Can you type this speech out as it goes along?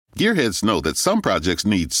Gearheads know that some projects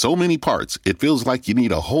need so many parts, it feels like you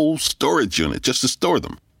need a whole storage unit just to store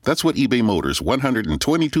them. That's what eBay Motors'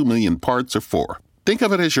 122 million parts are for. Think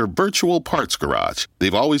of it as your virtual parts garage.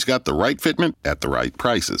 They've always got the right fitment at the right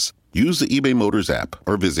prices. Use the eBay Motors app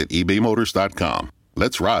or visit ebaymotors.com.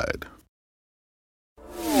 Let's ride.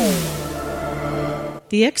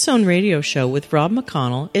 The X Zone Radio Show with Rob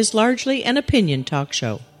McConnell is largely an opinion talk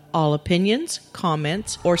show. All opinions,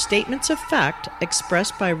 comments, or statements of fact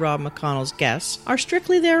expressed by Rob McConnell's guests are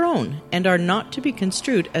strictly their own and are not to be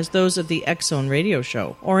construed as those of the X Zone Radio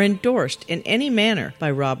Show or endorsed in any manner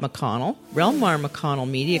by Rob McConnell, Relmar McConnell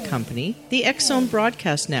Media Company, the X Zone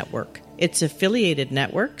Broadcast Network, its affiliated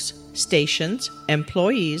networks, stations,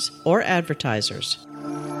 employees, or advertisers.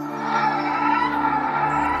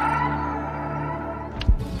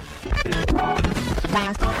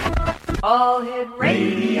 All Hit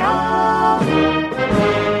Radio.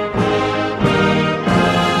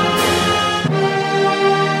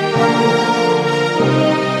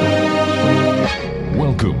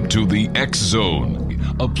 Welcome to the X Zone,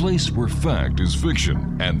 a place where fact is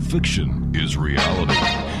fiction and fiction is reality.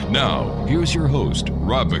 Now, here's your host,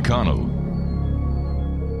 Rob McConnell.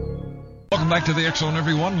 Welcome back to the X Zone,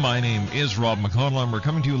 everyone. My name is Rob McConnell, and we're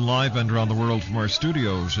coming to you live and around the world from our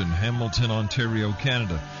studios in Hamilton, Ontario,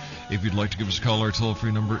 Canada. If you'd like to give us a call, our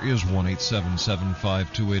toll-free number is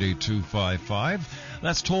 1-877-528-8255.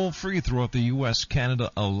 That's toll-free throughout the U.S., Canada,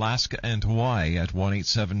 Alaska, and Hawaii at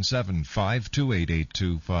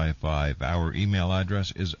 1-877-528-8255. Our email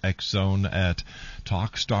address is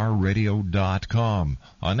xzone@talkstarradio.com.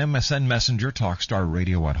 On MSN Messenger,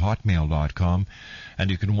 talkstarradio@hotmail.com. And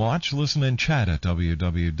you can watch, listen, and chat at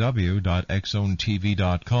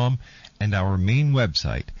www.xzonetv.com. And our main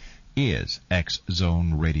website is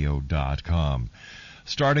xzoneradio.com.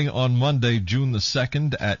 Starting on Monday, June the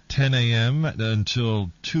 2nd at 10 a.m. until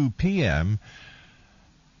 2 p.m.,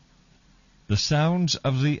 The Sounds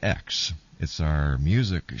of the X. It's our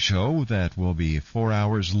music show that will be 4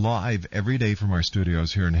 hours live every day from our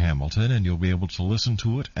studios here in Hamilton, and you'll be able to listen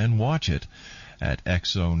to it and watch it at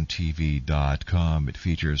xzonetv.com. It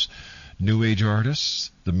features new age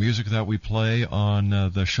artists, the music that we play on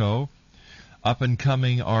the show,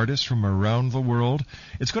 up-and-coming artists from around the world.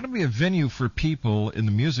 It's going to be a venue for people in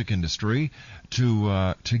the music industry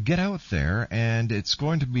to get out there, and it's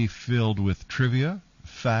going to be filled with trivia,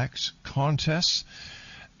 facts, contests,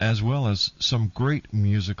 as well as some great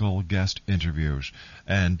musical guest interviews.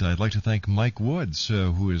 And I'd like to thank Mike Woods,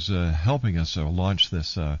 who is helping us launch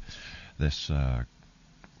this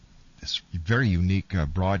very unique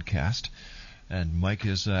broadcast. And Mike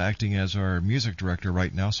is acting as our music director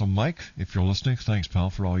right now. So, Mike, if you're listening, thanks, pal,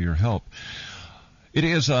 for all your help. It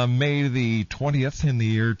is May the 20th in the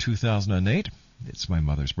year 2008. It's my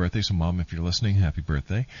mother's birthday, so, Mom, if you're listening, happy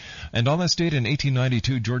birthday. And on this date in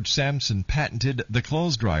 1892, George Sampson patented the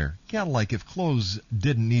clothes dryer. Yeah, like if clothes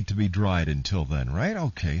didn't need to be dried until then, right?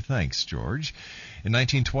 Okay, thanks, George. In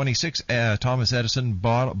 1926, Thomas Edison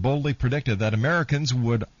boldly predicted that Americans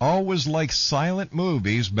would always like silent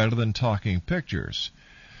movies better than talking pictures.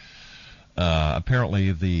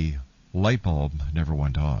 Apparently, the light bulb never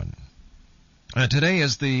went on. Today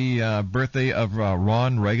is the birthday of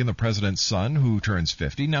Ron Reagan, the president's son, who turns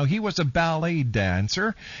 50. Now, he was a ballet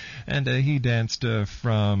dancer, and he danced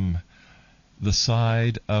from the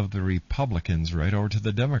side of the Republicans right over to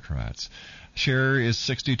the Democrats. Cher is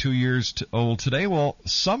 62 years old today. Well,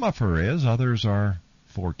 some of her is. Others are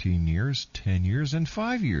 14 years, 10 years, and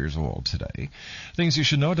 5 years old today. Things you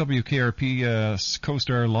should know: WKRP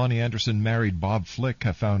co-star Lonnie Anderson married Bob Flick,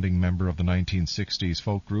 a founding member of the 1960s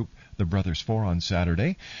folk group The Brothers Four, on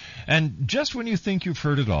Saturday. And just when you think you've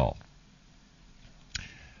heard it all,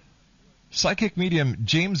 psychic medium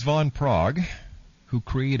James Von Prague, who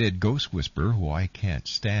created Ghost Whisperer, who I can't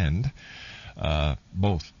stand,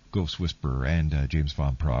 both Ghost Whisperer and James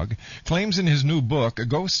Von Prague, claims in his new book,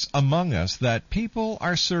 Ghosts Among Us, that people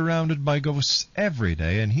are surrounded by ghosts every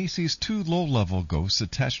day, and he sees two low-level ghosts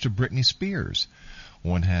attached to Britney Spears.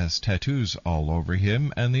 One has tattoos all over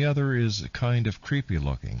him, and the other is kind of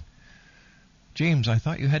creepy-looking. James, I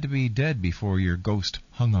thought you had to be dead before your ghost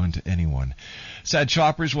hung on to anyone. Sad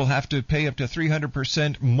shoppers will have to pay up to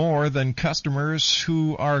 300% more than customers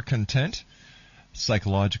who are content.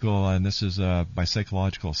 Psychological, and this is by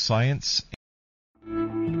Psychological Science.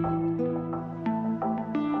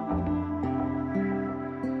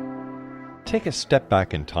 Take a step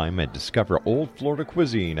back in time and discover old Florida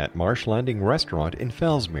cuisine at Marsh Landing Restaurant in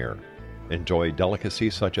Fellsmere. Enjoy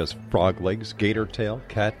delicacies such as frog legs, gator tail,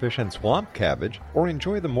 catfish, and swamp cabbage, or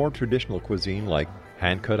enjoy the more traditional cuisine like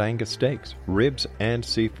hand-cut Angus steaks, ribs, and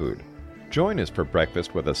seafood. Join us for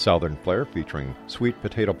breakfast with a southern flair featuring sweet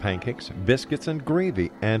potato pancakes, biscuits and gravy,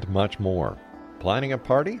 and much more. Planning a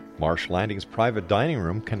party? Marsh Landing's private dining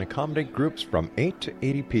room can accommodate groups from 8 to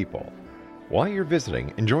 80 people. While you're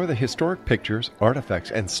visiting, enjoy the historic pictures,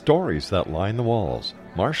 artifacts, and stories that line the walls.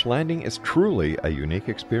 Marsh Landing is truly a unique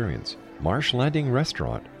experience. Marsh Landing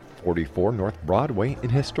Restaurant, 44 North Broadway in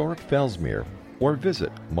historic Fellsmere, or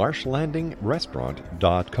visit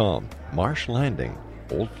marshlandingrestaurant.com. Marsh Landing,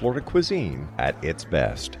 Old Florida cuisine at its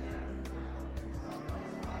best.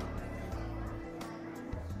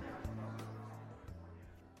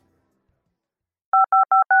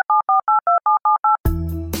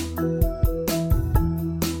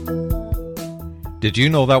 Did you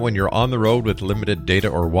know that when you're on the road with limited data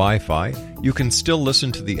or Wi-Fi, you can still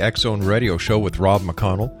listen to the X-Zone Radio Show with Rob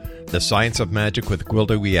McConnell, The Science of Magic with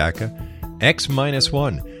Gwilda Wiyaka,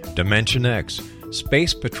 X-1, Dimension X,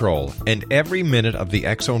 Space Patrol, and every minute of the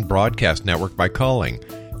X-Zone broadcast network by calling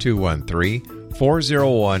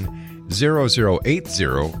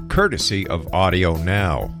 213-401-0080, courtesy of Audio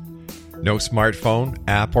Now. No smartphone,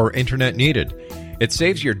 app, or internet needed. It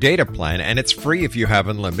saves your data plan, and it's free if you have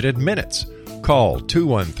unlimited minutes. Call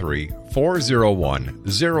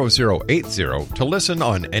 213-401-0080 to listen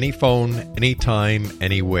on any phone, anytime,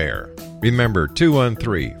 anywhere. Remember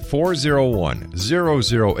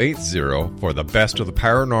 213-401-0080 for the best of the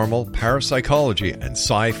paranormal, parapsychology, and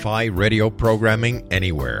sci-fi radio programming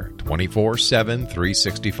anywhere, 24/7,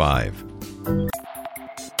 365.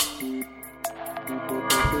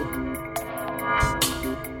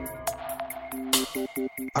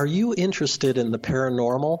 Are you interested in the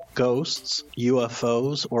paranormal, ghosts,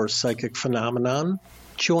 UFOs, or psychic phenomenon?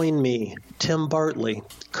 Join me, Tim Bartley,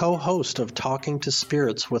 co-host of Talking to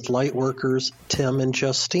Spirits with Lightworkers Tim and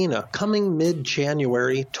Justina, coming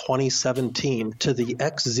mid-January 2017 to the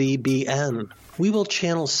XZBN. We will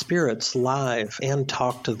channel spirits live and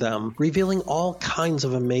talk to them, revealing all kinds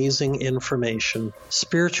of amazing information.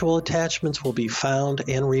 Spiritual attachments will be found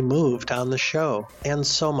and removed on the show, and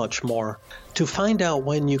so much more. To find out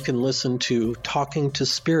when you can listen to Talking to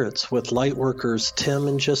Spirits with Lightworkers Tim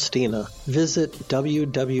and Justina, visit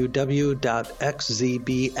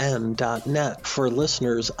www.xzbn.net for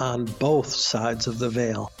listeners on both sides of the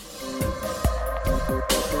veil.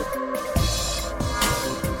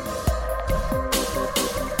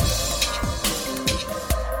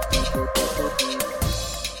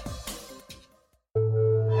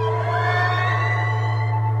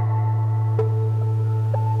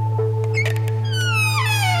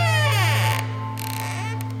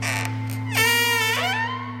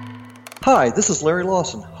 Hi, this is Larry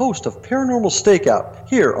Lawson, host of Paranormal Stakeout,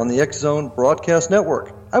 here on the X-Zone Broadcast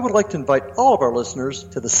Network. I would like to invite all of our listeners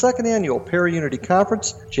to the second annual Para-Unity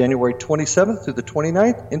Conference, January 27th through the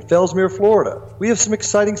 29th in Fellsmere, Florida. We have some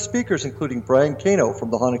exciting speakers, including Brian Cano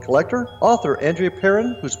from The Haunted Collector, author Andrea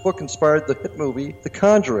Perrin, whose book inspired the hit movie The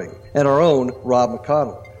Conjuring, and our own Rob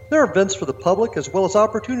McConnell. There are events for the public as well as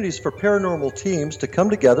opportunities for paranormal teams to come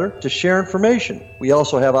together to share information. We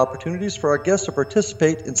also have opportunities for our guests to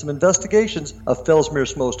participate in some investigations of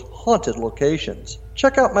Fellsmere's most haunted locations.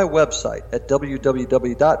 Check out my website at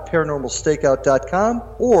www.paranormalstakeout.com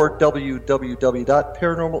or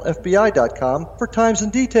www.paranormalfbi.com for times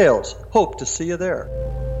and details. Hope to see you there.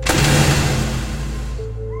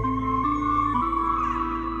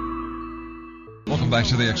 Welcome back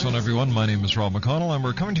to the X-Zone, everyone. My name is Rob McConnell, and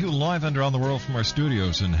we're coming to you live and around the world from our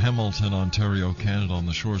studios in Hamilton, Ontario, Canada, on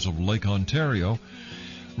the shores of Lake Ontario,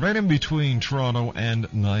 right in between Toronto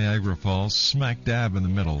and Niagara Falls, smack dab in the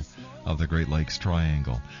middle of the Great Lakes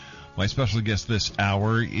Triangle. My special guest this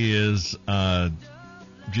hour is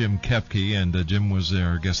Jim Kepke, and Jim was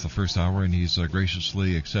our guest the first hour, and he's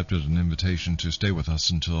graciously accepted an invitation to stay with us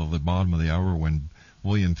until the bottom of the hour when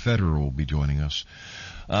William Federer will be joining us.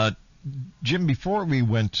 Jim, before we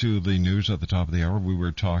went to the news at the top of the hour, we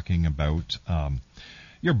were talking about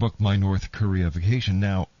your book, My North Korea Vacation.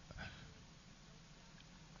 Now,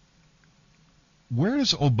 where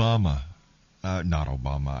does Osama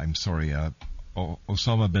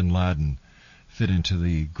bin Laden fit into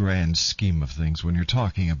the grand scheme of things when you're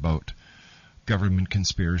talking about government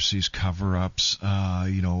conspiracies, cover-ups,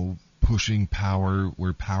 pushing power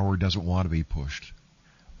where power doesn't want to be pushed?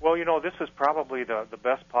 Well, this is probably the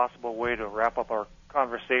best possible way to wrap up our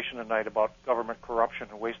conversation tonight about government corruption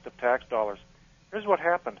and waste of tax dollars. Here's what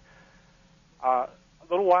happened. A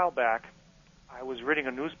little while back, I was reading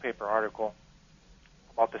a newspaper article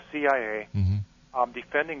about the CIA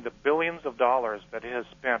defending the billions of dollars that it has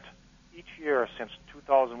spent each year since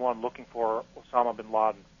 2001 looking for Osama bin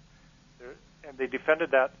Laden. And they defended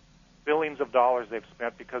that billions of dollars they've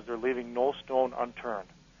spent because they're leaving no stone unturned.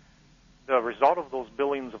 the result of those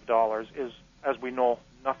billions of dollars is, as we know,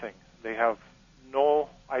 nothing. They have no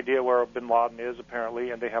idea where bin Laden is,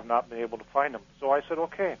 apparently, and they have not been able to find him. So I said,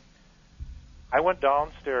 okay. I went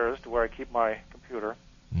downstairs to where I keep my computer,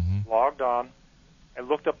 logged on, and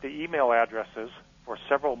looked up the email addresses for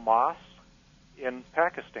several mosques in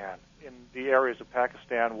Pakistan, in the areas of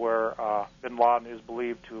Pakistan where bin Laden is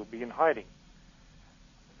believed to be in hiding.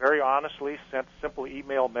 Very honestly sent simple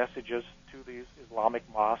email messages to these Islamic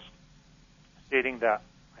mosques stating that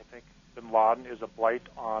I think bin Laden is a blight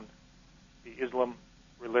on the Islam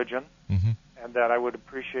religion, and that I would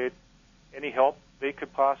appreciate any help they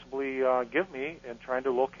could possibly give me in trying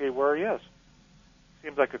to locate where he is.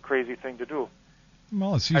 Seems like a crazy thing to do.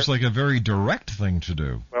 Well, it seems like a very direct thing to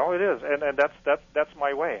do. Well, it is, and that's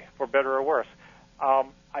my way, for better or worse. I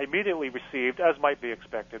immediately received, as might be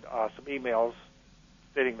expected, some emails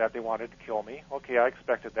stating that they wanted to kill me. Okay, I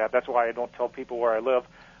expected that. That's why I don't tell people where I live.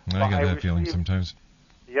 I get that feeling sometimes.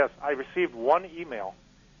 Yes, I received one email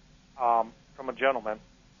from a gentleman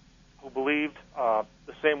who believed the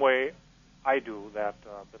same way I do, that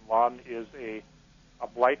bin Laden is a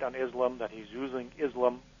blight on Islam, that he's using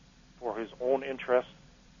Islam for his own interests,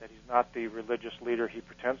 that he's not the religious leader he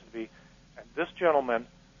pretends to be. And this gentleman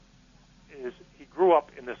he grew up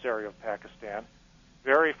in this area of Pakistan,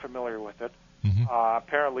 very familiar with it,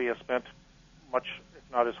 apparently has spent much,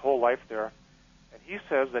 if not his whole life there. And he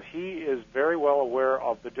says that he is very well aware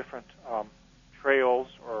of the different trails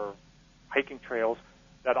or hiking trails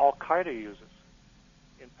that Al-Qaeda uses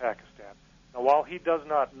in Pakistan. Now, while he does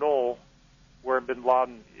not know where bin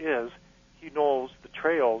Laden is, he knows the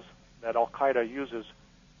trails that Al-Qaeda uses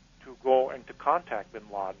to go and to contact bin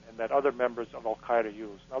Laden, and that other members of Al-Qaeda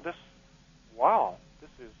use. Now, this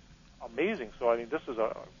is amazing. So, I mean, this is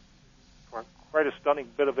quite a stunning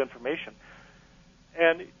bit of information.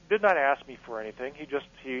 And did not ask me for anything.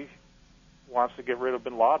 He wants to get rid of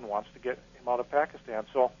bin Laden, wants to get him out of Pakistan.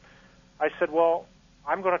 So I said, well,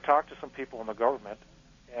 I'm going to talk to some people in the government,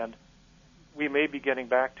 and we may be getting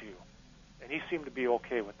back to you. And he seemed to be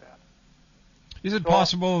okay with that. Is it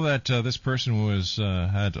possible that this person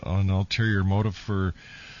had an ulterior motive for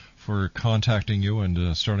contacting you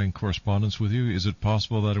and starting correspondence with you? Is it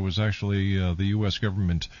possible that it was actually the U.S.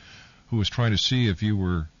 government who was trying to see if you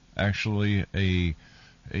were actually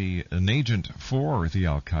an agent for the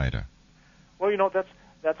Al-Qaeda? Well,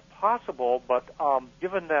 that's possible, but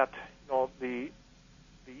given that the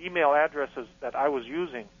email addresses that I was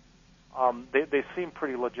using, they seem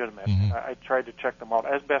pretty legitimate. I tried to check them out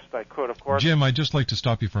as best I could, of course. Jim, I'd just like to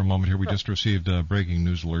stop you for a moment here. We just received a breaking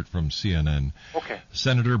news alert from CNN. Okay.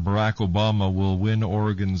 Senator Barack Obama will win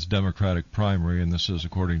Oregon's Democratic primary, and this is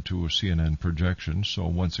according to a CNN projection. So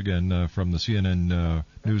once again, from the CNN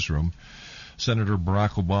newsroom, Senator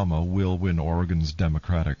Barack Obama will win Oregon's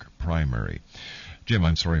Democratic primary. Jim,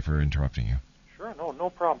 I'm sorry for interrupting you. Sure, no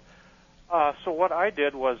problem. So what I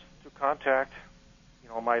did was to contact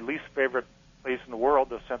my least favorite place in the world,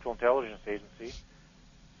 the Central Intelligence Agency,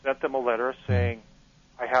 sent them a letter saying,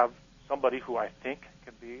 I have somebody who I think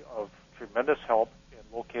can be of tremendous help in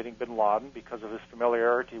locating bin Laden because of his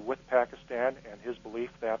familiarity with Pakistan and his belief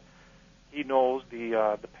that he knows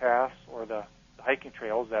the paths or the hiking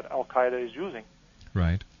trails that Al-Qaeda is using.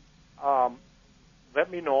 Right.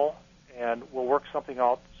 Let me know, and we'll work something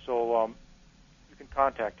out so you can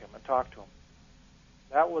contact him and talk to him.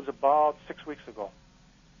 That was about 6 weeks ago.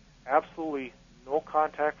 Absolutely no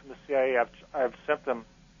contact from the CIA. I've sent them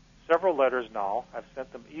several letters now. I've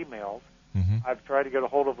sent them emails. I've tried to get a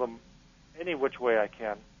hold of them any which way I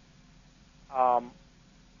can.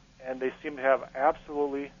 And they seem to have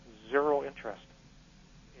absolutely zero interest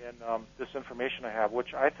in this information I have,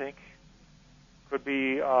 which I think could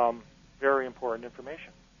be very important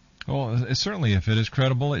information. Well, certainly if it is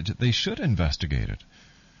credible, they should investigate it.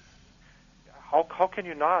 How can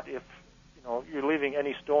you not if you're leaving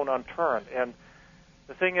any stone unturned? And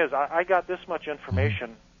the thing is, I got this much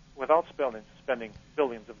information without spending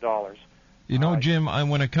billions of dollars. Jim,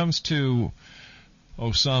 when it comes to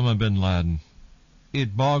Osama bin Laden,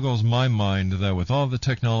 it boggles my mind that with all the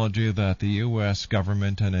technology that the U.S.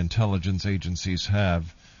 government and intelligence agencies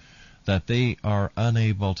have, that they are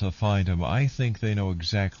unable to find him. I think they know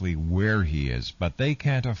exactly where he is, but they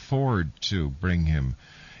can't afford to bring him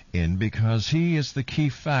in because he is the key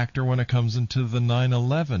factor when it comes into the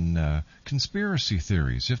 9/11 conspiracy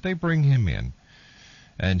theories. If they bring him in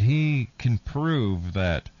and he can prove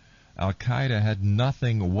that Al-Qaeda had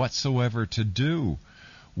nothing whatsoever to do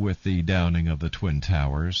with the downing of the Twin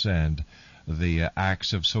Towers and the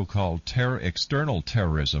acts of so-called external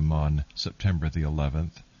terrorism on September the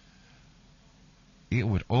 11th, it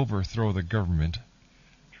would overthrow the government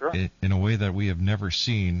Sure. In a way that we have never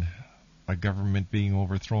seen a government being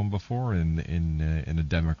overthrown before in a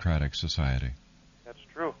democratic society. That's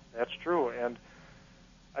true. That's true. And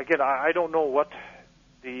again, I don't know what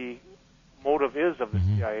the motive is of the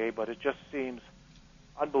CIA, but it just seems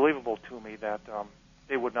unbelievable to me that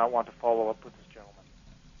they would not want to follow up with this gentleman.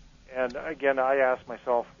 And again, I ask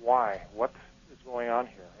myself, why? What is going on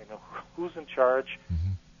here? Who's in charge?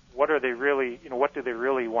 What are they really? What do they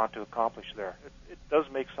really want to accomplish there? It does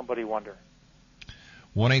make somebody wonder.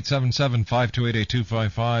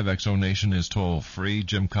 1-877-528-8255. Exonation is toll free.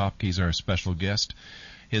 Jim Kopke's our special guest.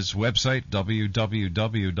 His website,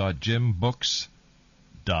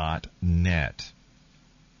 www.jimbooks.net.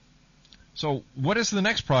 So, what is the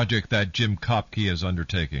next project that Jim Kopke is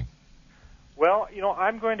undertaking? Well,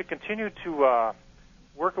 I'm going to continue to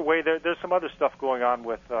work away. There's some other stuff going on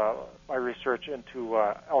with my research into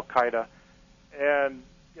Al-Qaeda, and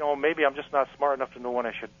maybe I'm just not smart enough to know when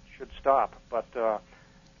I should stop. But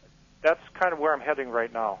that's kind of where I'm heading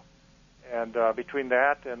right now. And between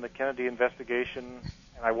that and the Kennedy investigation,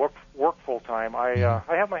 and I work full time, I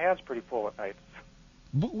have my hands pretty full at night.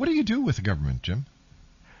 What do you do with the government, Jim?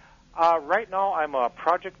 Right now, I'm a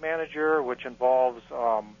project manager, which involves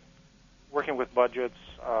working with budgets,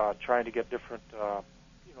 trying to get different,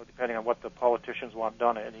 depending on what the politicians want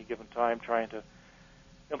done at any given time, trying to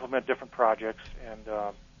implement different projects. And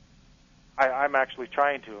I'm actually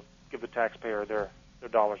trying to give the taxpayer their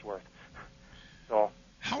dollar's worth. So,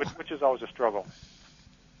 which is always a struggle.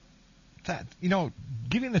 That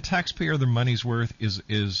giving the taxpayer their money's worth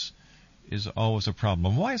is always a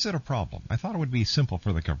problem. Why is it a problem? I thought it would be simple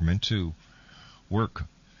for the government to work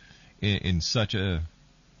in such a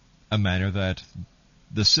manner that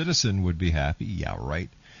the citizen would be happy, yeah, right,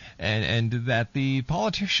 and that the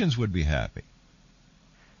politicians would be happy.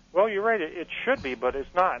 Well, you're right. It should be, but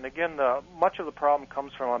it's not. And again, much of the problem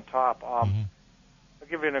comes from on top. I'll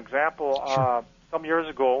give you an example. Sure. Some years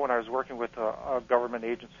ago, when I was working with a government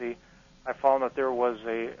agency, I found that there was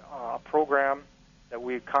a program that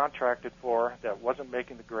we contracted for that wasn't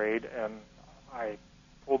making the grade, and I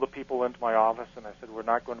pulled the people into my office and I said, we're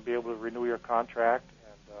not going to be able to renew your contract,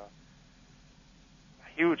 and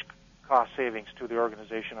huge cost savings to the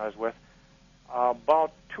organization I was with.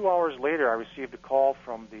 About 2 hours later, I received a call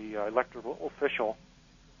from the electoral official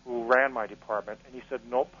who ran my department, and he said,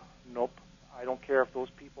 nope, I don't care if those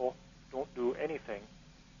people don't do anything.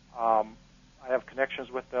 I have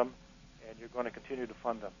connections with them, and you're going to continue to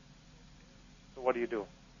fund them. So what do you do?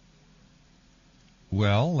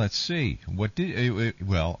 Well, let's see. What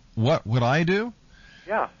would I do?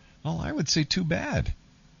 Yeah. Well, I would say too bad.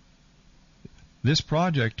 This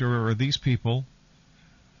project or these people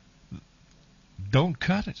don't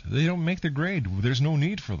cut it. They don't make the grade. There's no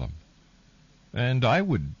need for them. And I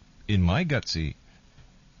would, in my gutsy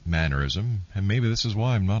mannerism, and maybe this is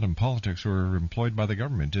why I'm not in politics or employed by the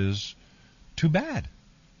government, is too bad.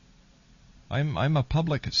 I'm a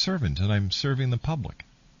public servant, and I'm serving the public.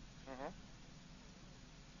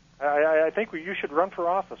 I think you should run for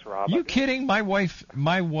office, Rob. You kidding? My wife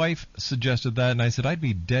suggested that, and I said I'd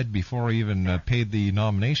be dead before I even paid the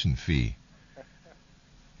nomination fee.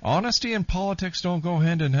 Honesty and politics don't go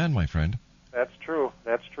hand in hand, my friend. That's true.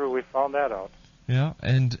 We found that out. Yeah,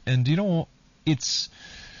 and it's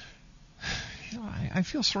I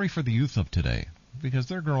feel sorry for the youth of today because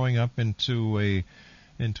they're growing up into a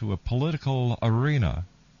political arena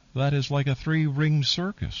that is like a three-ringed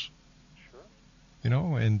circus. Sure.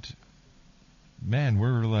 And man,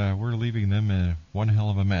 we're leaving them in one hell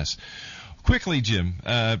of a mess. Quickly, Jim,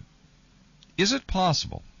 is it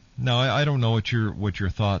possible? Now, I don't know what your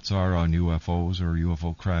thoughts are on UFOs or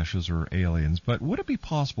UFO crashes or aliens, but would it be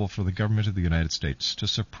possible for the government of the United States to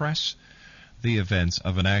suppress the events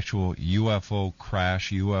of an actual UFO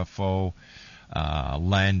crash, UFO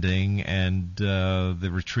landing, and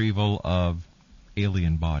the retrieval of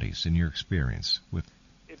alien bodies? In your experience,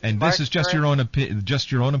 and this is just your own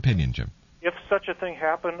opinion, Jim. If such a thing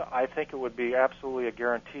happened, I think it would be absolutely a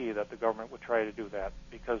guarantee that the government would try to do that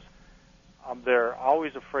because they're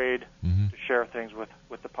always afraid to share things with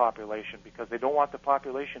the population because they don't want the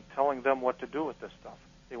population telling them what to do with this stuff.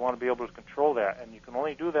 They want to be able to control that, and you can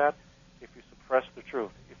only do that if you suppress the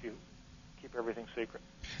truth, if you keep everything secret.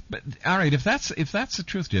 But all right, if that's the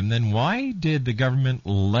truth, Jim, then why did the government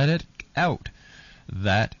let it out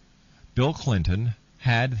that Bill Clinton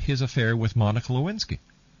had his affair with Monica Lewinsky?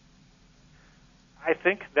 I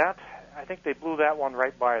think they blew that one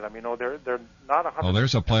right by them. They're not 100%. Oh,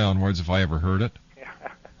 there's a play on words if I ever heard it. Yeah,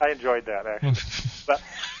 I enjoyed that actually. But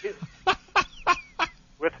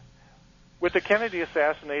With the Kennedy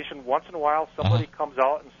assassination, once in a while somebody comes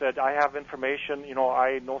out and said, I have information,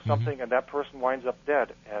 I know something, and that person winds up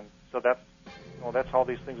dead. And so that's how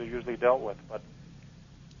these things are usually dealt with. But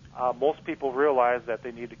most people realize that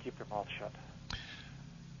they need to keep their mouth shut.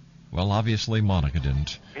 Well, obviously Monica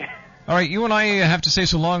didn't. All right, you and I have to say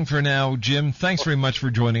so long for now. Jim, thanks very much for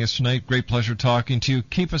joining us tonight. Great pleasure talking to you.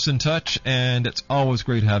 Keep us in touch, and it's always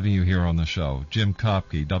great having you here on the show. Jim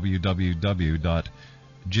Kopke,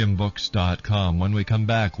 www.jimbooks.com. When we come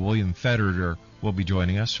back, William Federer will be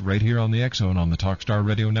joining us right here on the X-Zone on the Talkstar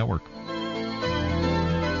Radio Network.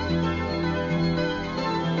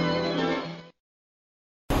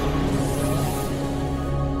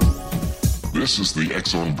 This is the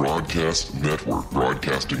X-Zone Broadcast Network,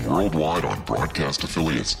 broadcasting worldwide on broadcast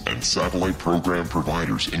affiliates and satellite program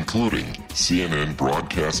providers, including CNN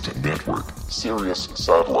Broadcast Network, Sirius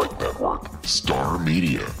Satellite Network, Star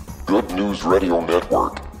Media, Good News Radio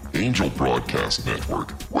Network, Angel Broadcast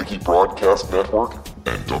Network, Wiki Broadcast Network,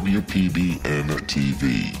 and WPBN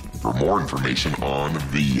TV. For more information on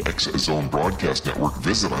the X-Zone Broadcast Network,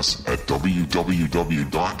 visit us at www.xzbn.net.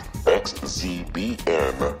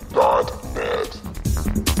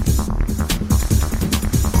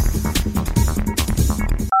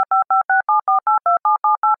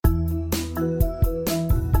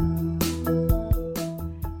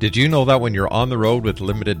 Did you know that when you're on the road with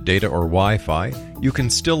limited data or Wi-Fi, you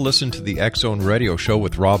can still listen to the X-Zone Radio Show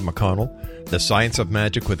with Rob McConnell, The Science of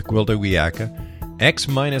Magic with Gwilda Wiyaka,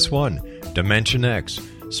 X-1, Dimension X,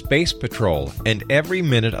 Space Patrol, and every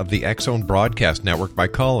minute of the X-Zone Broadcast Network by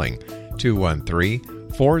calling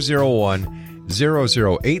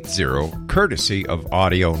 213-401-0080, courtesy of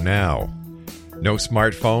Audio Now. No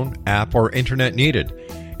smartphone, app, or internet needed.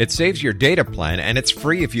 It saves your data plan, and it's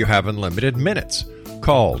free if you have unlimited minutes.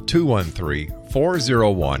 Call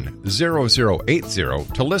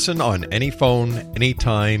 213-401-0080 to listen on any phone,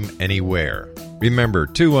 anytime, anywhere. Remember,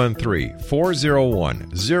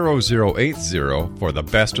 213-401-0080 for the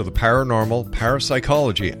best of the paranormal,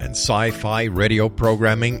 parapsychology, and sci-fi radio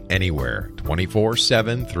programming anywhere,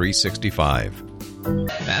 24/7, 365.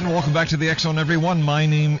 And welcome back to the X-Zone, everyone. My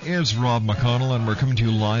name is Rob McConnell, and we're coming to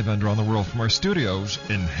you live and around the world from our studios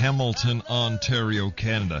in Hamilton, Ontario,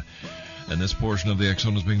 Canada. And this portion of the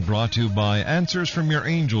X-Zone is being brought to you by Answers from Your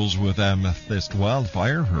Angels with Amethyst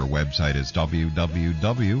Wildfire. Her website is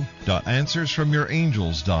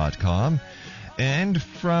www.answersfromyourangels.com. And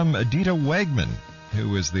from Adita Wegman,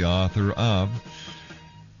 who is the author of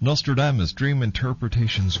Nostradamus, Dream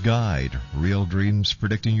Interpretation's Guide, Real Dreams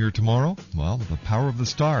Predicting Your Tomorrow. Well, the power of the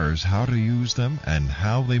stars, how to use them, and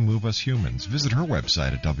how they move us humans. Visit her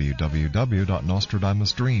website at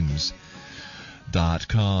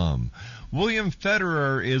www.nostradamusdreams.com. William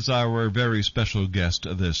Federer is our very special guest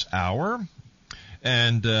this hour.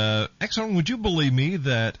 And, X-Zone, would you believe me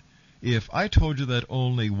that if I told you that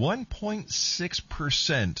only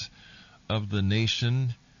 1.6% of the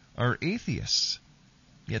nation are atheists,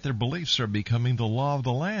 yet their beliefs are becoming the law of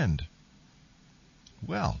the land?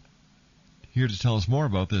 Well, here to tell us more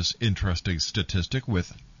about this interesting statistic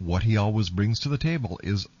with what he always brings to the table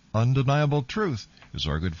is undeniable truth is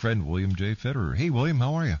our good friend William J. Federer. Hey, William,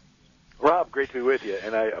 how are you? Rob, great to be with you,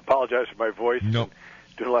 and I apologize for my voice. Nope.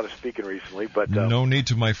 Doing a lot of speaking recently, but no need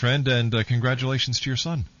to, my friend, and congratulations to your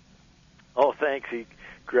son. Oh, thanks. He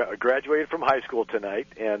graduated from high school tonight,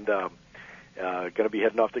 and going to be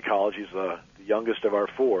heading off to college. He's the youngest of our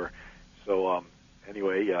four. So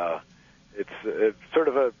anyway, it's sort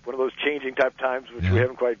of one of those changing type times, which we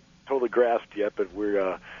haven't quite totally grasped yet, but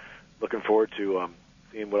we're looking forward to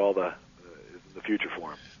seeing what all the future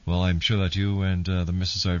for him. Well, I'm sure that you and the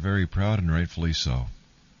missus are very proud, and rightfully so.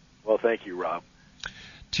 Well, thank you, Rob.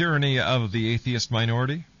 Tyranny of the atheist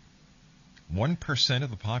minority. 1% of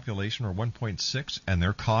the population, or 1.6, and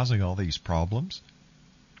they're causing all these problems?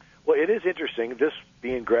 Well, it is interesting, this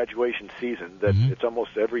being graduation season, that it's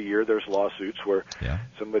almost every year there's lawsuits where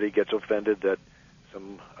somebody gets offended that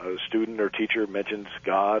some student or teacher mentions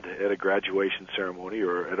God at a graduation ceremony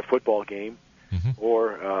or at a football game,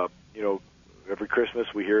 or, every Christmas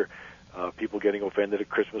we hear people getting offended at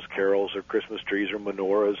Christmas carols or Christmas trees or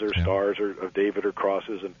menorahs or stars or of David or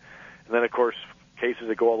crosses. And then, of course, cases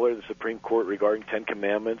that go all the way to the Supreme Court regarding Ten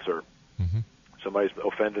Commandments, or somebody's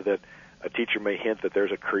offended that a teacher may hint that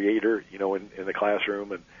there's a creator, in the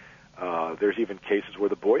classroom. And there's even cases where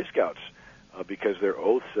the Boy Scouts, because their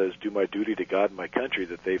oath says, do my duty to God and my country,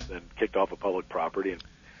 that they've been kicked off of public property.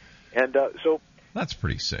 And so... That's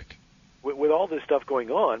pretty sick. With all this stuff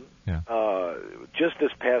going on, just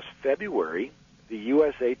this past February, the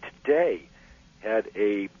USA Today had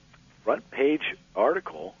a front-page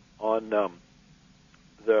article on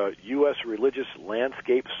the U.S. Religious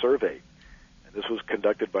Landscape Survey. And this was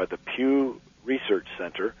conducted by the Pew Research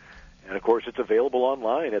Center. And, of course, it's available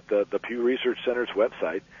online at the Pew Research Center's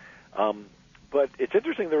website. But it's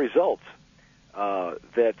interesting, the results,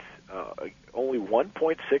 that only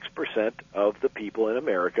 1.6% of the people in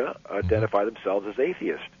America identify themselves as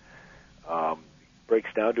atheist.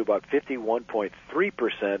 Breaks down to about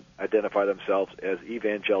 51.3% identify themselves as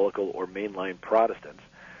evangelical or mainline Protestants,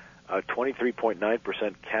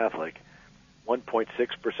 23.9% Catholic,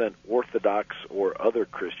 1.6% Orthodox or other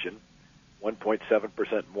Christian,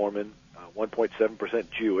 1.7% Mormon, 1.7%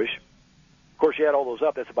 Jewish. Of course, you add all those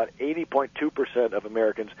up, that's about 80.2% of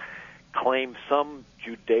Americans claim some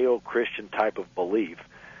Judeo-Christian type of belief.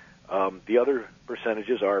 The other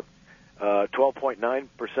percentages are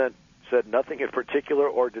 12.9% said nothing in particular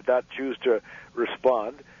or did not choose to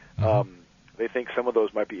respond. They think some of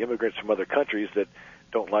those might be immigrants from other countries that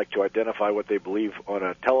don't like to identify what they believe on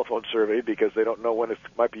a telephone survey because they don't know when it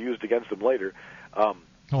might be used against them later.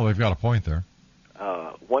 They've got a point there.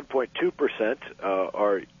 1.2%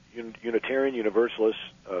 are Unitarian, Universalist,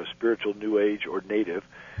 spiritual New Age, or Native.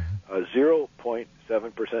 0.7%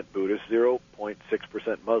 Buddhist,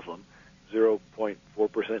 0.6% Muslim,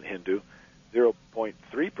 0.4% Hindu,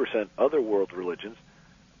 0.3% other world religions,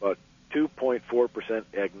 about 2.4%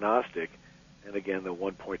 agnostic, and again, the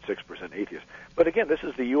 1.6% atheist. But again, this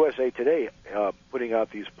is the USA Today putting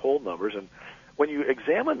out these poll numbers, and when you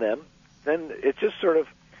examine them, then it's just sort of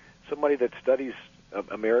somebody that studies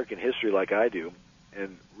American history like I do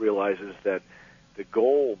and realizes that the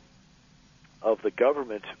goal of the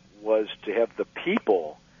government was to have the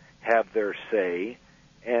people have their say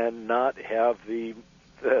and not have the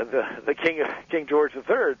King George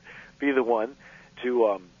III be the one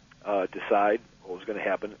to decide what was going to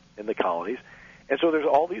happen in the colonies. And so there's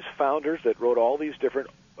all these founders that wrote all these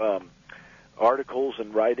different articles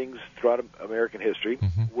and writings throughout American history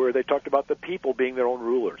where they talked about the people being their own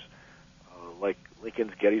rulers, like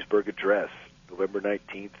Lincoln's Gettysburg Address, November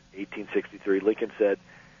 19th, 1863. Lincoln said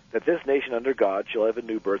that this nation under God shall have a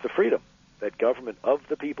new birth of freedom, that government of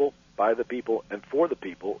the people, by the people, and for the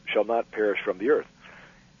people shall not perish from the earth.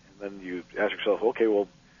 And then you ask yourself, okay, well,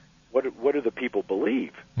 what do the people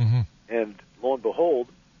believe? And lo and behold,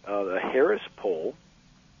 the Harris poll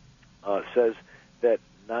says that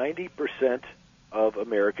 90% of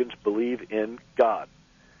Americans believe in God.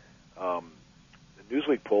 The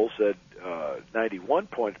Newsweek poll said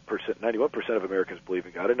 91% of Americans believe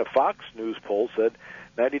in God, and a Fox News poll said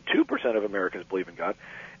 92% of Americans believe in God.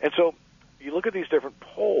 And so you look at these different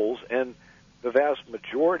polls, and the vast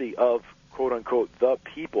majority of quote-unquote the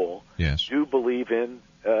people do believe in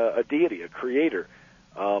a deity, a creator.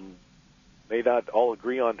 May not all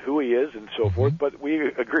agree on who he is and so forth, but we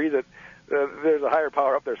agree that there's a higher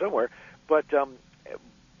power up there somewhere. But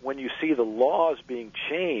when you see the laws being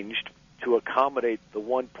changed to accommodate the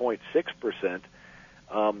 1.6%,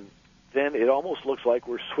 then it almost looks like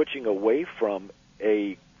we're switching away from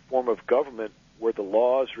a form of government where the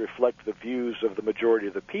laws reflect the views of the majority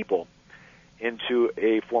of the people into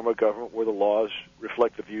a form of government where the laws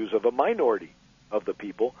reflect the views of a minority of the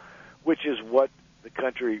people, which is what the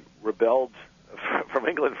country rebelled from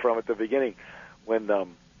England from at the beginning when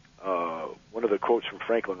one of the quotes from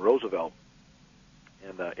Franklin Roosevelt,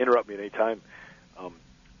 and interrupt me at any time,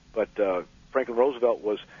 but Franklin Roosevelt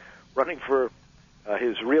was running for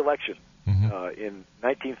his re-election in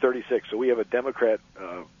 1936. So we have a Democrat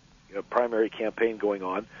primary campaign going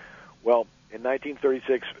on. Well, in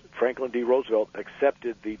 1936, Franklin D. Roosevelt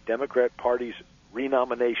accepted the Democrat Party's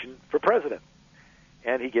renomination for president.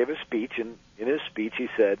 And he gave a speech, and in his speech he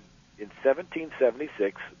said, in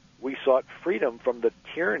 1776, we sought freedom from the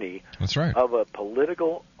tyranny of a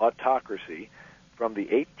political autocracy from the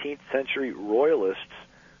 18th century royalists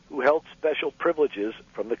who held special privileges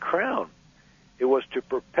from the crown. It was to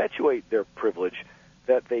perpetuate their privilege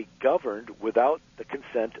that they governed without the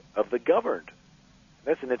consent of the governed.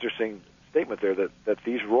 That's an interesting statement there, that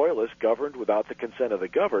these royalists governed without the consent of the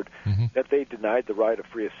governed, that they denied the right of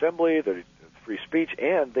free assembly, the free speech,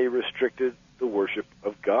 and they restricted the worship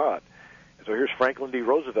of God. And so here's Franklin D.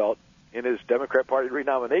 Roosevelt in his Democrat Party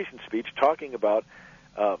renomination speech talking about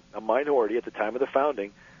a minority at the time of the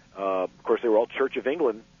founding. Of course, they were all Church of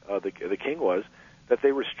England, the king was, that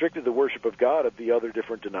they restricted the worship of God of the other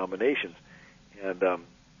different denominations. And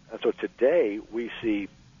so today we see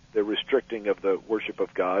the restricting of the worship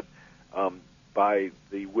of God by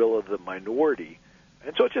the will of the minority.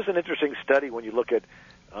 And so it's just an interesting study when you look at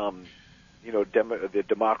the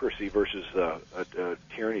democracy versus a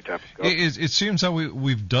tyranny type of government. It seems that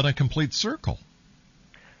we've done a complete circle.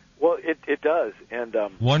 Well, it does. And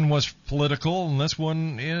one was political, and this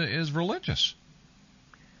one is religious.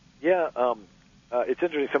 Yeah, it's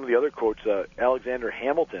interesting. Some of the other quotes, Alexander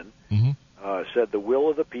Hamilton said, "The will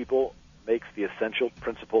of the people makes the essential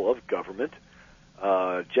principle of government."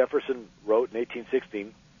 Jefferson wrote in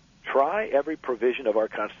 1816, "Try every provision of our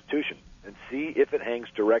Constitution and see if it hangs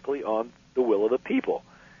directly on the will of the people."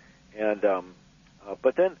 And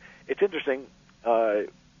but then it's interesting.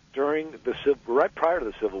 Right prior to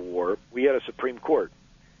the Civil War, we had a Supreme Court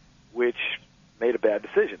which made a bad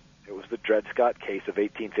decision. It was the Dred Scott case of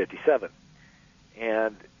 1857,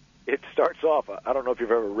 and it starts off. I don't know if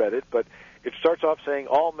you've ever read it, but it starts off saying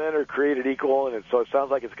all men are created equal, and so it sounds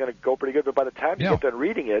like it's going to go pretty good. But by the time you get done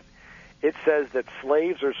reading it, it says that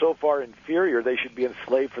slaves are so far inferior they should be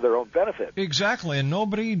enslaved for their own benefit. Exactly, and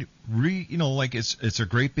nobody, it's a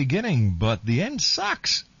great beginning, but the end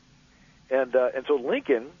sucks. And so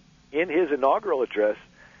Lincoln, in his inaugural address,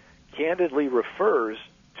 candidly refers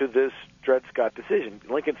to this Dred Scott decision.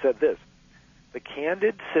 Lincoln said this: "The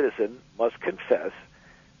candid citizen must confess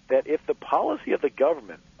that if the policy of the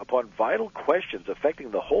government upon vital questions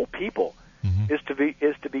affecting the whole people is to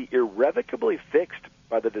be irrevocably fixed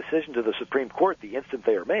by the decisions of the Supreme Court the instant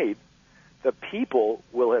they are made, the people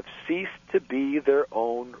will have ceased to be their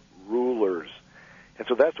own rulers." And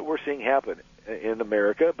so that's what we're seeing happen in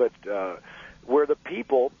America, but where the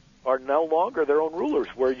people are no longer their own rulers,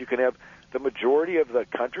 where you can have the majority of the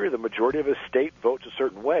country, the majority of a state votes a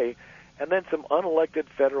certain way, and then some unelected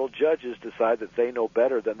federal judges decide that they know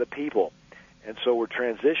better than the people. And so we're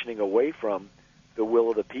transitioning away from the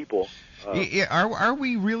will of the people. Are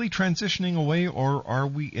we really transitioning away, or are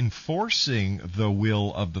we enforcing the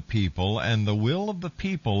will of the people? And the will of the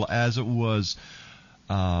people, as it was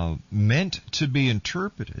meant to be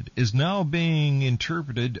interpreted, is now being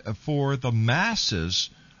interpreted for the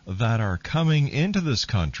masses that are coming into this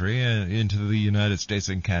country, into the United States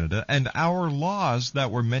and Canada, and our laws that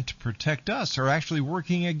were meant to protect us are actually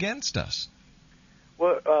working against us.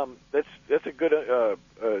 Well, that's a good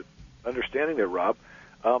understanding there, Rob.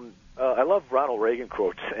 I love Ronald Reagan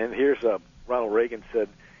quotes, and here's Ronald Reagan said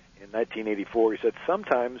in 1984, he said,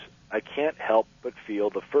 "Sometimes I can't help but feel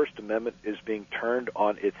the First Amendment is being turned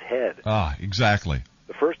on its head." Ah, exactly.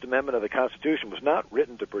 The First Amendment of the Constitution was not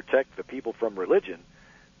written to protect the people from religion.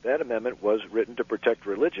 That amendment was written to protect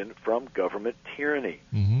religion from government tyranny.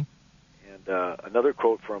 And another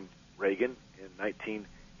quote from Reagan in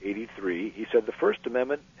 1983, he said, "The First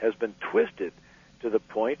Amendment has been twisted to the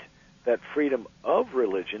point that freedom of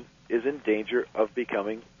religion is in danger of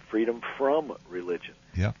becoming freedom from religion."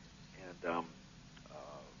 Yeah.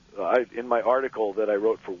 And in my article that I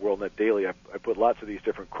wrote for WorldNet Daily, I put lots of these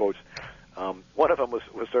different quotes. One of them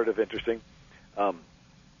was sort of interesting.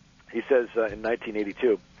 He says in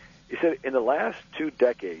 1982, he said, "In the last 2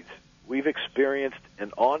 decades, we've experienced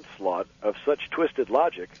an onslaught of such twisted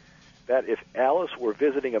logic that if Alice were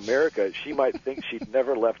visiting America, she might think she'd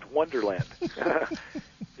never left Wonderland."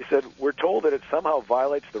 He said, "We're told that it somehow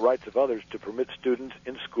violates the rights of others to permit students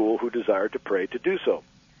in school who desire to pray to do so.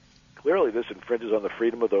 Clearly, this infringes on the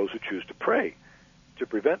freedom of those who choose to pray. To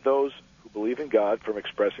prevent those who believe in God from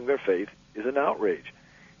expressing their faith is an outrage."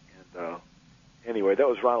 And anyway, that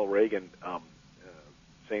was Ronald Reagan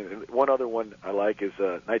saying. One other one I like is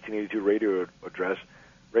a 1982 radio address.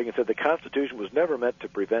 Reagan said, "The Constitution was never meant to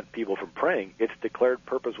prevent people from praying. Its declared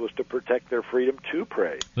purpose was to protect their freedom to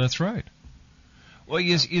pray." That's right. Well,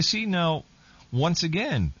 you see now, once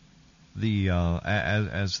again,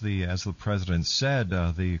 as the president said,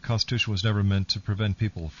 the Constitution was never meant to prevent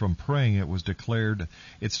people from praying.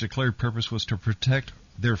 Its declared purpose was to protect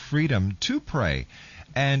their freedom to pray.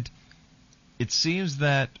 And it seems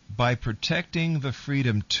that by protecting the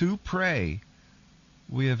freedom to pray,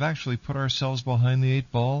 we have actually put ourselves behind the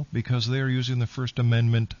 8 ball, because they are using the First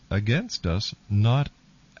Amendment against us, not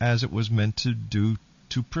as it was meant to do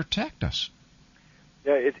to protect us.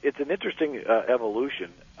 Yeah, it's an interesting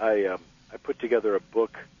evolution. I put together a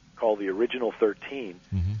book called The Original 13,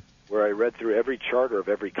 where I read through every charter of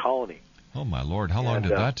every colony. Oh, my Lord. How long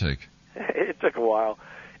did that take? It took a while.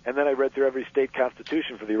 And then I read through every state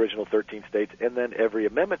constitution for the original 13 states, and then every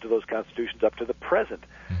amendment to those constitutions up to the present.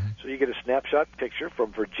 So you get a snapshot picture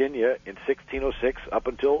from Virginia in 1606 up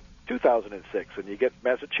until 2006, and you get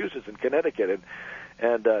Massachusetts and Connecticut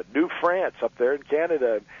and New France up there in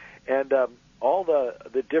Canada, and all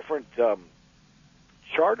the different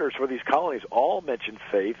charters for these colonies all mention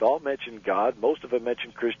faith, all mention God. Most of them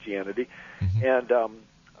mention Christianity, and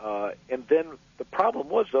then the problem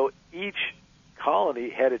was, though, each colony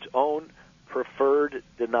had its own preferred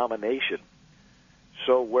denomination.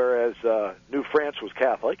 So whereas New France was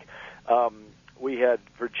Catholic, we had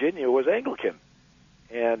Virginia was Anglican,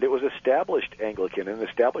 and it was established Anglican, and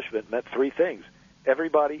establishment meant three things.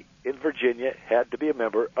 Everybody in Virginia had to be a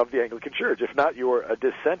member of the Anglican Church. If not, you were a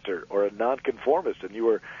dissenter or a nonconformist, and you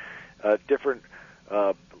were different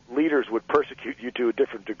leaders would persecute you to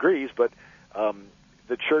different degrees, but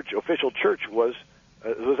the church, official church, was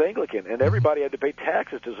Anglican, and everybody had to pay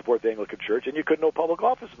taxes to support the Anglican Church, and you couldn't hold public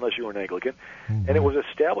office unless you were an Anglican. Mm-hmm. And it was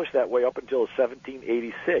established that way up until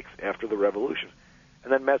 1786, after the Revolution.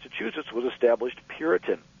 And then Massachusetts was established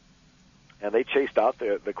Puritan, and they chased out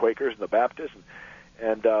the Quakers and the Baptists,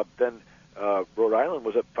 and then Rhode Island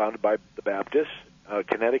was founded by the Baptists.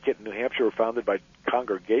 Connecticut and New Hampshire were founded by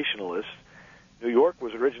Congregationalists. New York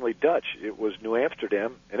was originally Dutch. It was New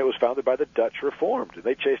Amsterdam, and it was founded by the Dutch Reformed, and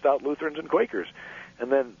they chased out Lutherans and Quakers.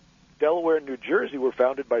 And then Delaware and New Jersey were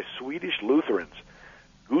founded by Swedish Lutherans.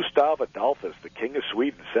 Gustav Adolphus, the king of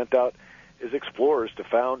Sweden, sent out his explorers to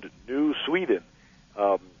found New Sweden.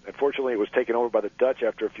 Unfortunately, it was taken over by the Dutch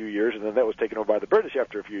after a few years, and then that was taken over by the British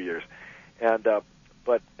after a few years. And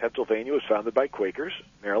but Pennsylvania was founded by Quakers,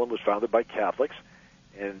 Maryland was founded by Catholics,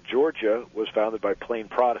 and Georgia was founded by plain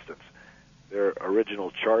Protestants. Their original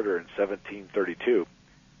charter in 1732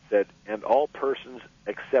 said, "And all persons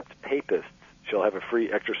except papists shall have a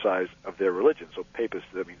free exercise of their religion." So papists,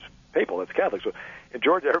 that means papal, that's Catholic. So in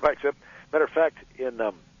Georgia, everybody except, matter of fact, in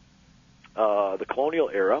the colonial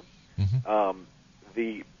era,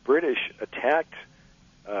 the British attacked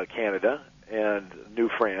Canada and New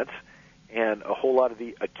France, and a whole lot of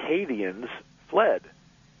the Acadians fled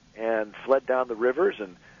down the rivers,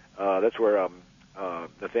 and that's where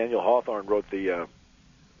Nathaniel Hawthorne wrote the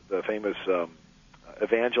famous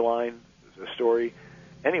Evangeline story.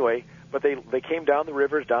 Anyway, but they came down the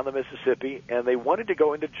rivers, down the Mississippi, and they wanted to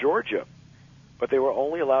go into Georgia, but they were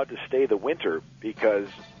only allowed to stay the winter because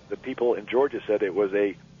the people in Georgia said it was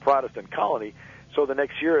a Protestant colony. So the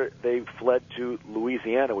next year they fled to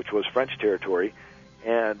Louisiana, which was French territory,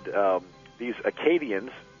 and these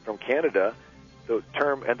Acadians from Canada, the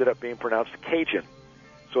term ended up being pronounced Cajun.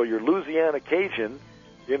 So your Louisiana Cajun,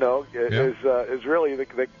 is really the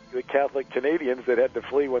Catholic Canadians that had to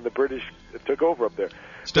flee when the British took over up there.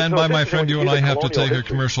 Stand by, my friend. You and I have to take a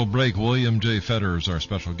commercial break. William J. Federer is our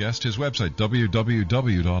special guest. His website,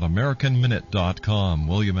 www.americanminute.com.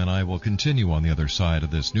 William and I will continue on the other side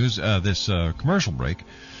of this commercial break,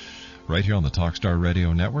 right here on the Talkstar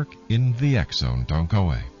Radio Network in the X Zone. Don't go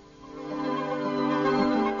away.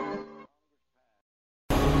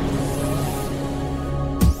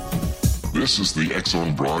 This is the X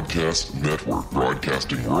Zone Broadcast Network,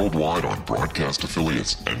 broadcasting worldwide on broadcast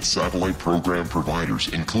affiliates and satellite program providers,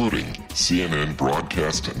 including CNN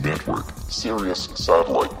Broadcast Network, Sirius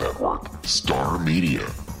Satellite Network, Star Media,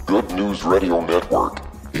 Good News Radio Network,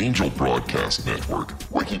 Angel Broadcast Network,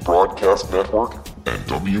 Wiki Broadcast Network, and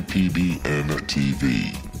WPBN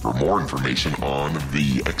TV. For more information on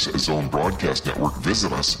the X Zone Broadcast Network,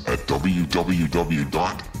 visit us at www.xzbn.net.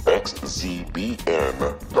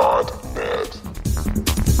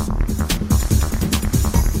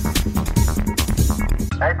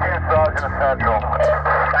 18 Sergeant Central.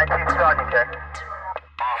 19 Sergeant, check.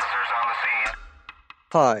 Officers on the scene.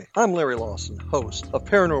 Hi, I'm Larry Lawson, host of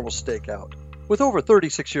Paranormal Stakeout. With over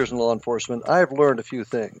 36 years in law enforcement, I have learned a few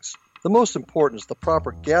things. The most important is the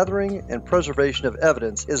proper gathering and preservation of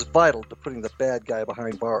evidence is vital to putting the bad guy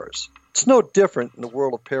behind bars. It's no different in the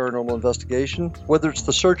world of paranormal investigation. Whether it's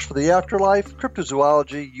the search for the afterlife,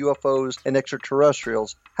 cryptozoology, UFOs, and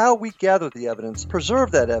extraterrestrials, how we gather the evidence, preserve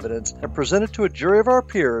that evidence, and present it to a jury of our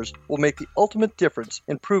peers will make the ultimate difference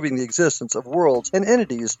in proving the existence of worlds and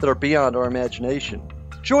entities that are beyond our imagination.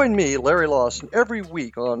 Join me, Larry Lawson, every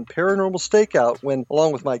week on Paranormal Stakeout when,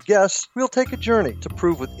 along with my guests, we'll take a journey to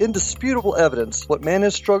prove with indisputable evidence what man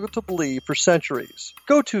has struggled to believe for centuries.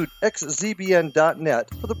 Go to xzbn.net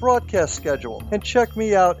for the broadcast schedule and check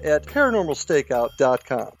me out at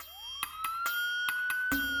paranormalstakeout.com.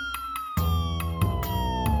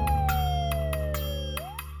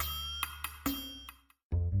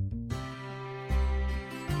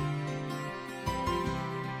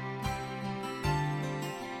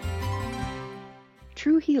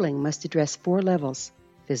 True healing must address 4 levels: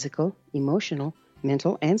 physical, emotional,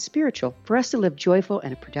 mental, and spiritual, for us to live joyful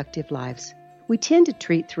and productive lives. We tend to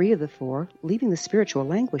treat 3 of the 4, leaving the spiritual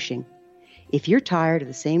languishing. If you're tired of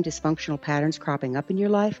the same dysfunctional patterns cropping up in your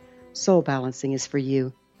life, Soul Balancing is for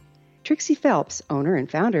you. Trixie Phelps, owner and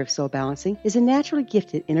founder of Soul Balancing, is a naturally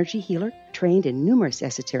gifted energy healer trained in numerous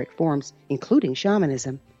esoteric forms, including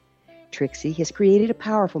shamanism. Trixie has created a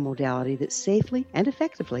powerful modality that safely and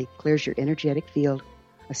effectively clears your energetic field.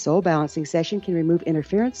 A soul balancing session can remove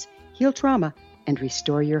interference, heal trauma, and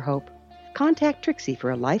restore your hope. Contact Trixie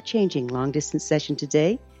for a life-changing long-distance session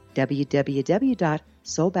today.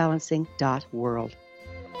 www.soulbalancing.world.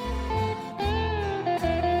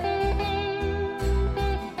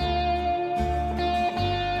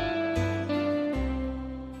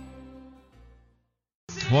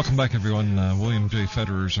 Welcome back, everyone. William J.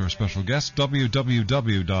 Federer is our special guest.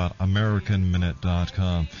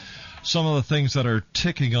 www.americanminute.com. Some of the things that are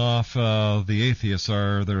ticking off the atheists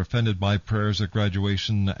are they're offended by prayers at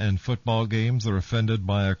graduation and football games. They're offended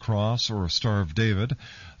by a cross or a Star of David.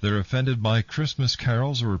 They're offended by Christmas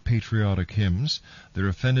carols or patriotic hymns. They're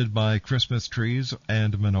offended by Christmas trees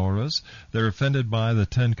and menorahs. They're offended by the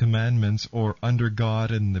Ten Commandments or under God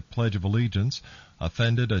in the Pledge of Allegiance.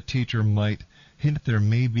 Offended, a teacher might hint there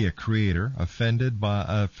may be a creator. Offended,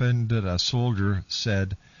 a soldier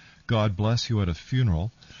said, God bless you at a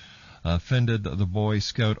funeral. Offended, the Boy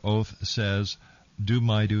Scout oath says, do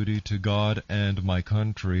my duty to God and my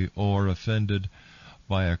country. Or offended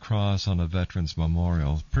by a cross on a veteran's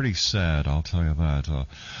memorial. Pretty sad, I'll tell you that.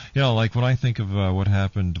 Like when I think of what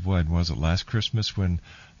happened, when was it, last Christmas, when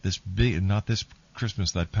this big, not this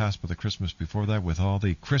Christmas that passed, but the Christmas before that, with all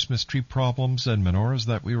the Christmas tree problems and menorahs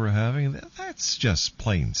that we were having, that's just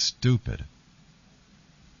plain stupid.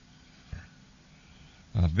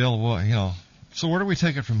 Bill, so where do we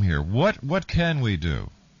take it from here? What can we do?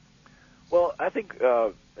 Well, I think,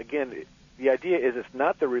 again, the idea is it's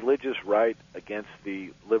not the religious right against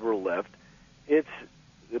the liberal left. It's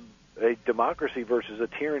a democracy versus a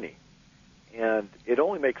tyranny. And it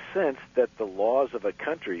only makes sense that the laws of a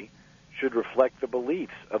country should reflect the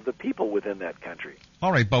beliefs of the people within that country.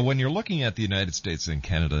 All right, but when you're looking at the United States and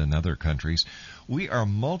Canada and other countries, we are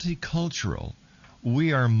multicultural.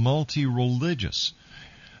 We are multi-religious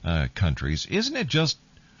countries. Isn't it just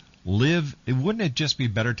wouldn't it just be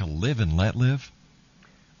better to live and let live?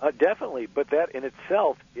 Definitely, but that in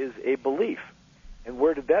itself is a belief. And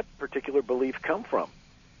where did that particular belief come from?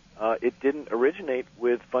 It didn't originate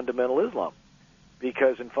with fundamental Islam,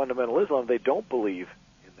 because in fundamental Islam they don't believe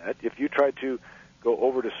in that. If you try to go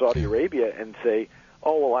over to Saudi Arabia and say,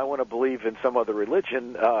 oh, well, I want to believe in some other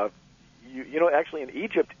religion, actually in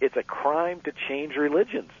Egypt it's a crime to change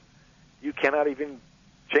religions. You cannot even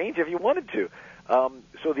change if you wanted to.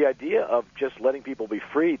 So the idea of just letting people be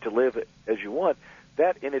free to live as you want,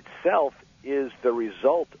 that in itself is the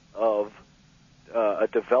result of a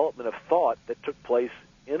development of thought that took place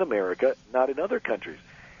in America, not in other countries.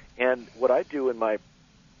 And what I do in my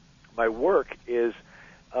work is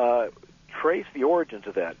trace the origins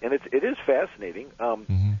of that. And it is fascinating.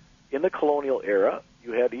 In the colonial era,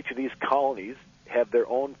 you had each of these colonies have their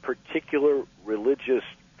own particular religious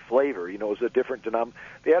flavor. It was a different denomination.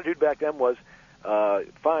 The attitude back then was,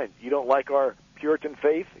 fine, you don't like our Puritan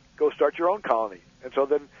faith, go start your own colony. And so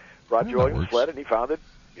then Roger Williams fled, and he founded,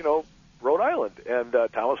 Rhode Island. And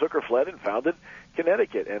Thomas Hooker fled and founded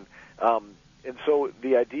Connecticut. And so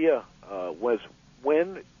the idea was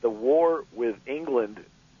when the war with England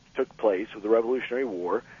took place, with the Revolutionary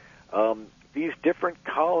War, these different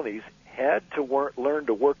colonies had to learn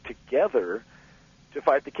to work together to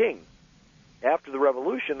fight the king. After the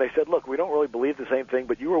Revolution, they said, look, we don't really believe the same thing,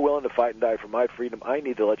 but you were willing to fight and die for my freedom. I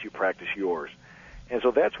need to let you practice yours. And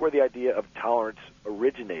so that's where the idea of tolerance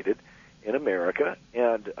originated in America.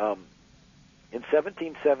 And in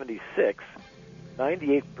 1776,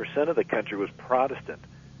 98% of the country was Protestant.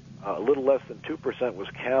 A little less than 2%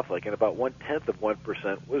 was Catholic, and about 1/10 of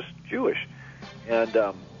 1% was Jewish. And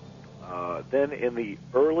then in the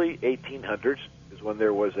early 1800s is when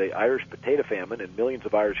there was a Irish potato famine, and millions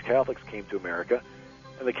of Irish Catholics came to America,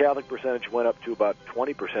 and the Catholic percentage went up to about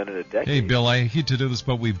 20% in a decade. Hey, Bill, I hate to do this,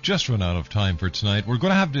 but we've just run out of time for tonight. We're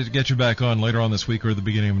going to have to get you back on later on this week or the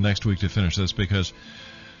beginning of next week to finish this, because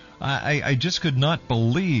I just could not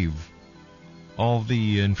believe all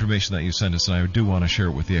the information that you sent us, and I do want to share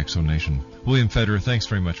it with the Exo Nation. William Federer, thanks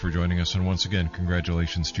very much for joining us, and once again,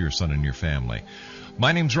 congratulations to your son and your family.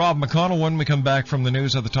 My name's Rob McConnell. When we come back from the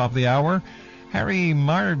news at the top of the hour, Harry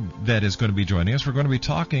Marvet is going to be joining us. We're going to be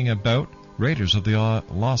talking about Raiders of the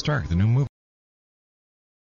Lost Ark, the new movie.